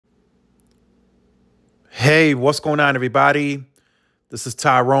Hey, what's going on, everybody? This is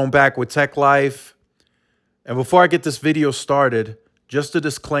Tyrone back with Tech Life. And before I get this video started, just a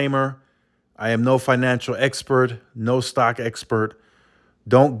disclaimer, I am no financial expert, no stock expert.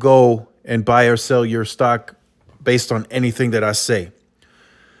 Don't go and buy or sell your stock based on anything that I say.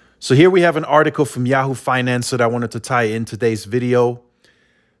 So here we have an article from Yahoo Finance that I wanted to tie in today's video.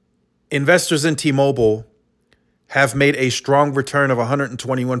 Investors in T-Mobile have made a strong return of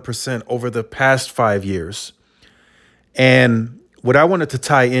 121% over the past 5 years. And what I wanted to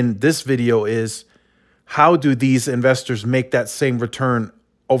tie in this video is, how do these investors make that same return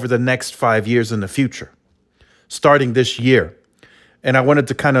over the next 5 years in the future, starting this year? And I wanted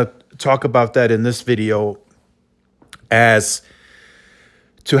to kind of talk about that in this video as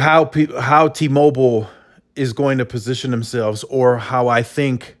to how T-Mobile is going to position themselves, or how I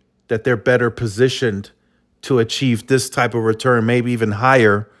think that they're better positioned to achieve this type of return, maybe even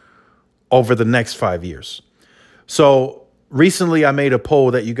higher, over the next 5 years. So recently I made a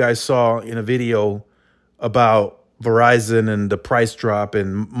poll that you guys saw in a video about Verizon and the price drop.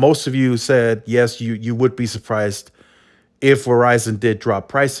 And most of you said, yes, you would be surprised if Verizon did drop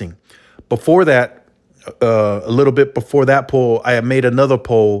pricing. Before that, a little bit before that poll, I had made another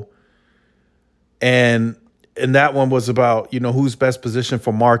poll, and that one was about, who's best positioned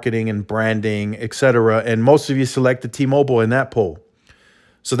for marketing and branding, et cetera. And most of you selected T-Mobile in that poll.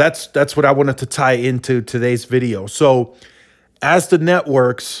 So that's what I wanted to tie into today's video. So as the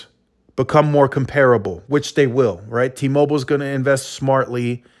networks become more comparable, which they will, right? T-Mobile is going to invest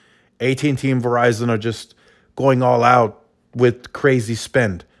smartly. AT&T and Verizon are just going all out with crazy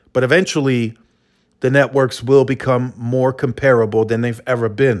spend. But eventually, the networks will become more comparable than they've ever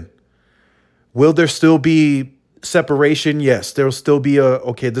been. Will there still be separation? Yes, there will still be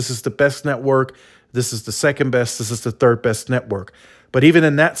okay, this is the best network, this is the second best, this is the third best network. But even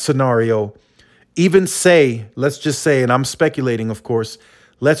in that scenario, let's just say, and I'm speculating, of course,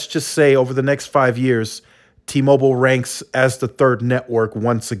 let's just say over the next 5 years, T-Mobile ranks as the third network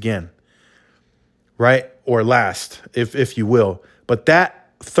once again, right? Or last, if you will. But that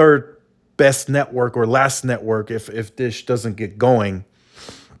third best network or last network, if Dish doesn't get going,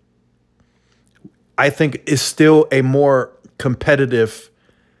 I think is still a more competitive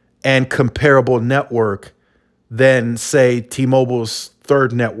and comparable network than, say, T-Mobile's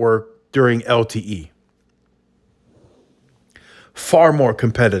third network during LTE. Far more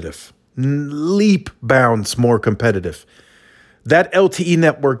competitive, leap bounds more competitive. That LTE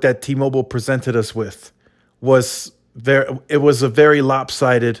network that T-Mobile presented us with was a very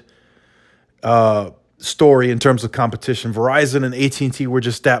lopsided story in terms of competition. Verizon and AT&T were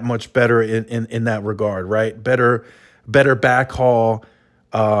just that much better in that regard, right? Better backhaul,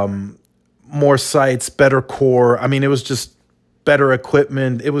 more sites, better core. I mean, it was just better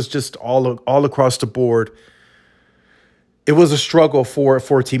equipment. It was just all across the board. It was a struggle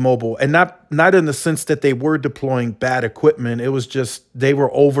for T-Mobile, and not in the sense that they were deploying bad equipment. It was just they were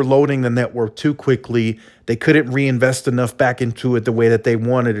overloading the network too quickly. They couldn't reinvest enough back into it the way that they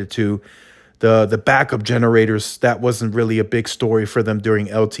wanted it to. The backup generators, that wasn't really a big story for them during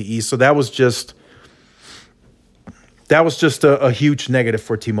LTE. So that was just a huge negative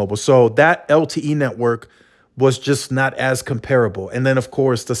for T-Mobile. So that LTE network was just not as comparable. And then, of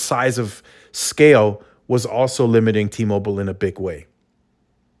course, the size of scale was also limiting T-Mobile in a big way.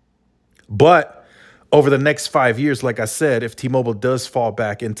 But over the next 5 years, like I said, if T-Mobile does fall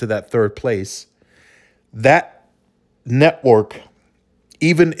back into that third place, that network,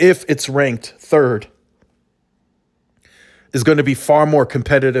 even if it's ranked third, is going to be far more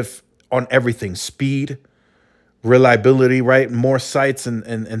competitive on everything. Speed, reliability, right? More sites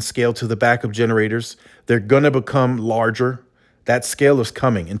and scale to the backup generators. They're going to become larger. That scale is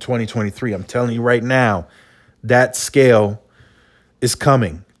coming in 2023. I'm telling you right now, that scale is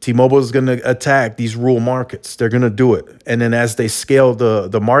coming. T-Mobile is going to attack these rural markets. They're going to do it. And then as they scale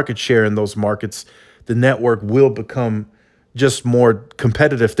the market share in those markets, the network will become just more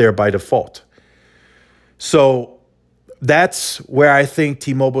competitive there by default. So that's where I think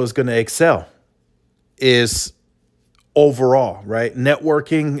T-Mobile is going to excel, is overall, right?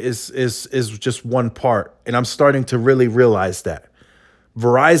 Networking is just one part, and I'm starting to really realize that.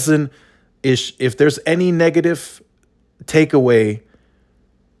 Verizon is, if there's any negative takeaway,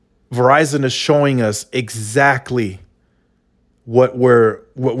 Verizon is showing us exactly what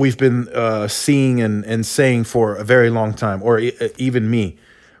we've been seeing and saying for a very long time, or even me,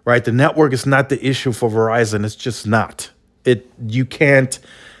 right? The network is not the issue for Verizon. It's just not. You can't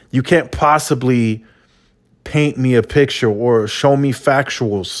possibly paint me a picture or show me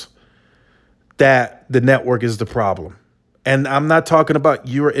factuals that the network is the problem. And I'm not talking about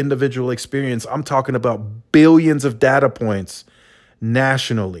your individual experience. I'm talking about billions of data points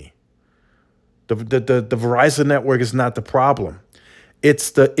nationally. The Verizon network is not the problem.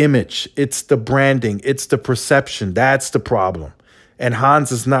 It's the image, it's the branding, it's the perception. That's the problem. And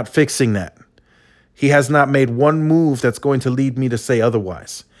Hans is not fixing that. He has not made one move that's going to lead me to say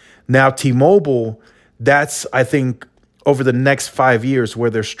otherwise. Now, T-Mobile, that's, I think, over the next 5 years where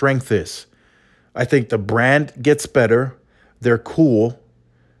their strength is. I think the brand gets better. They're cool.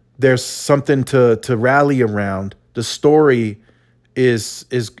 There's something to rally around. The story is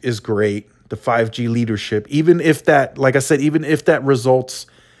great. The 5G leadership, even if that, like I said, even if that results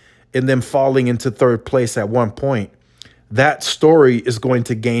in them falling into third place at one point, that story is going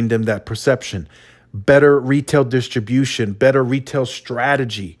to gain them that perception. Better retail distribution, better retail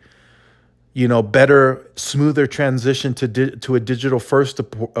strategy, better, smoother transition to a digital first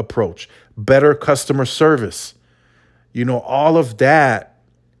approach, better customer service. All of that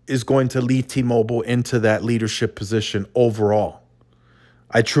is going to lead T-Mobile into that leadership position overall.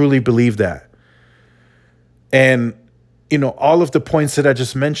 I truly believe that. And, all of the points that I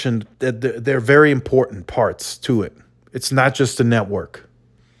just mentioned, they're very important parts to it. It's not just the network.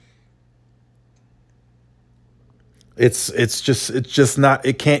 It's just not,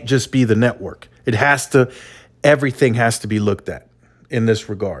 it can't just be the network. Everything has to be looked at in this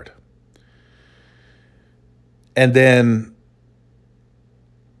regard. And then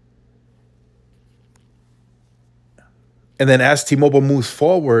as T-Mobile moves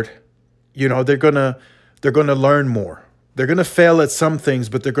forward, they're gonna learn more. They're gonna fail at some things,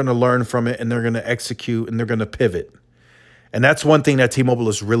 but they're gonna learn from it, and they're gonna execute, and they're gonna pivot. And that's one thing that T-Mobile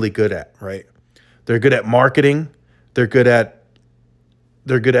is really good at, right? They're good at marketing. They're good at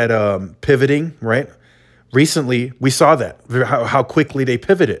pivoting, right? Recently, we saw that how quickly they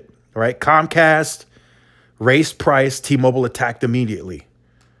pivoted, right? Comcast raised price, T-Mobile attacked immediately.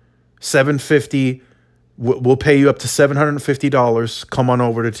 $750. We'll pay you up to $750. Come on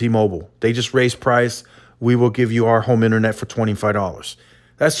over to T-Mobile. They just raised price. We will give you our home internet for $25.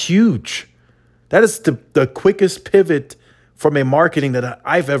 That's huge. That is the quickest pivot from a marketing that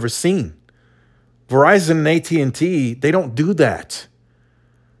I've ever seen. Verizon and AT&T, they don't do that.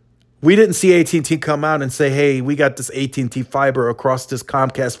 We didn't see AT&T come out and say, hey, we got this AT&T fiber across this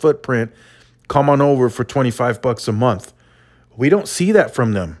Comcast footprint. Come on over for $25 a month. We don't see that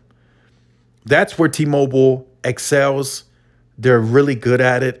from them. That's where T-Mobile excels. They're really good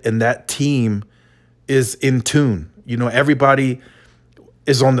at it, and that team is in tune. Everybody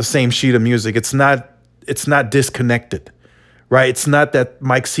is on the same sheet of music. It's not disconnected, right? It's not that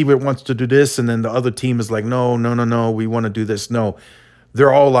Mike Siebert wants to do this, and then the other team is like, no, we want to do this. No,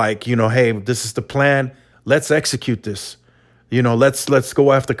 they're all like, hey, this is the plan. Let's execute this. Let's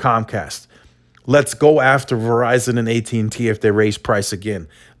go after Comcast. Let's go after Verizon and AT&T if they raise price again.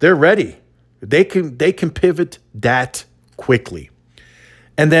 They're ready. They can pivot that quickly.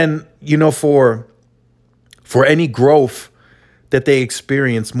 And then, for any growth that they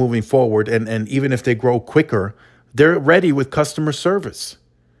experience moving forward, and even if they grow quicker, they're ready with customer service.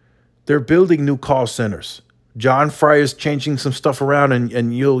 They're building new call centers. John Fry is changing some stuff around,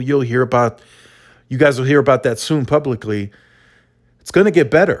 and you'll hear about, you guys will hear about that soon publicly. It's going to get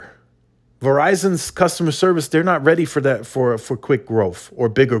better. Verizon's customer service, they're not ready for that, for quick growth or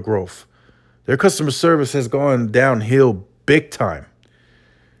bigger growth. Their customer service has gone downhill big time.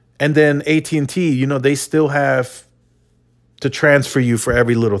 And then AT&T, they still have to transfer you for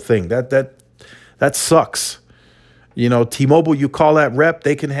every little thing. That sucks. T-Mobile, you call that rep,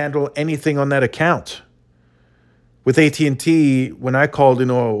 they can handle anything on that account. With AT&T, when I called,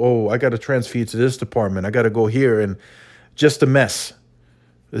 I got to transfer you to this department. I got to go here, and just a mess.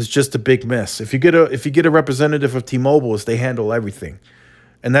 It's just a big mess. If you get a representative of T-Mobile, they handle everything.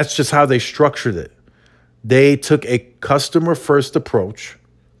 And that's just how they structured it. They took a customer-first approach,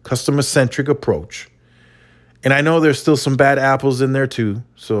 customer-centric approach. And I know there's still some bad apples in there too.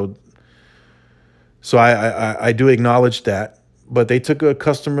 So I do acknowledge that. But they took a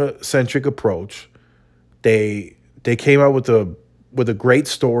customer-centric approach. They came out with a great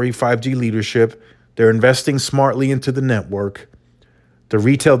story, 5G leadership. They're investing smartly into the network. The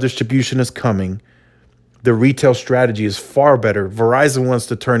retail distribution is coming. The retail strategy is far better. Verizon wants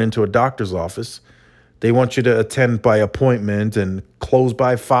to turn into a doctor's office. They want you to attend by appointment and close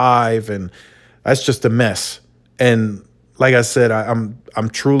by 5, and that's just a mess. And like I said, I'm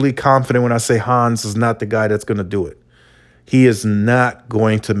truly confident when I say Hans is not the guy that's going to do it. He is not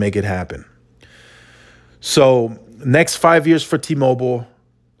going to make it happen. So next 5 years for T-Mobile,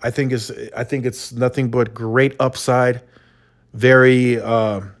 I think it's nothing but great upside.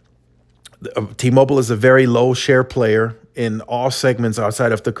 T-Mobile is a very low share player in all segments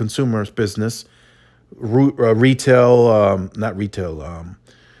outside of the consumer's business, retail, not retail,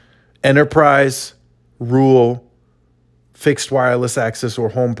 enterprise, rural, fixed wireless access or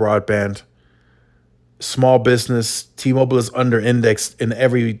home broadband, small business. T-Mobile is under indexed in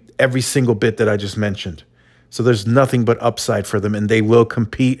every single bit that I just mentioned. So there's nothing but upside for them, and they will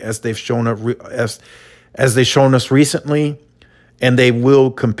compete as they've shown up as they've shown us recently, and they will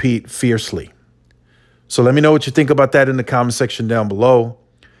compete fiercely. So let me know what you think about that in the comment section down below.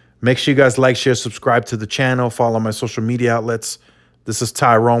 Make sure you guys like, share, subscribe to the channel, follow my social media outlets. This is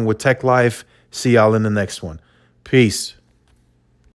Tyrone with Tech Life. See y'all in the next one. Peace.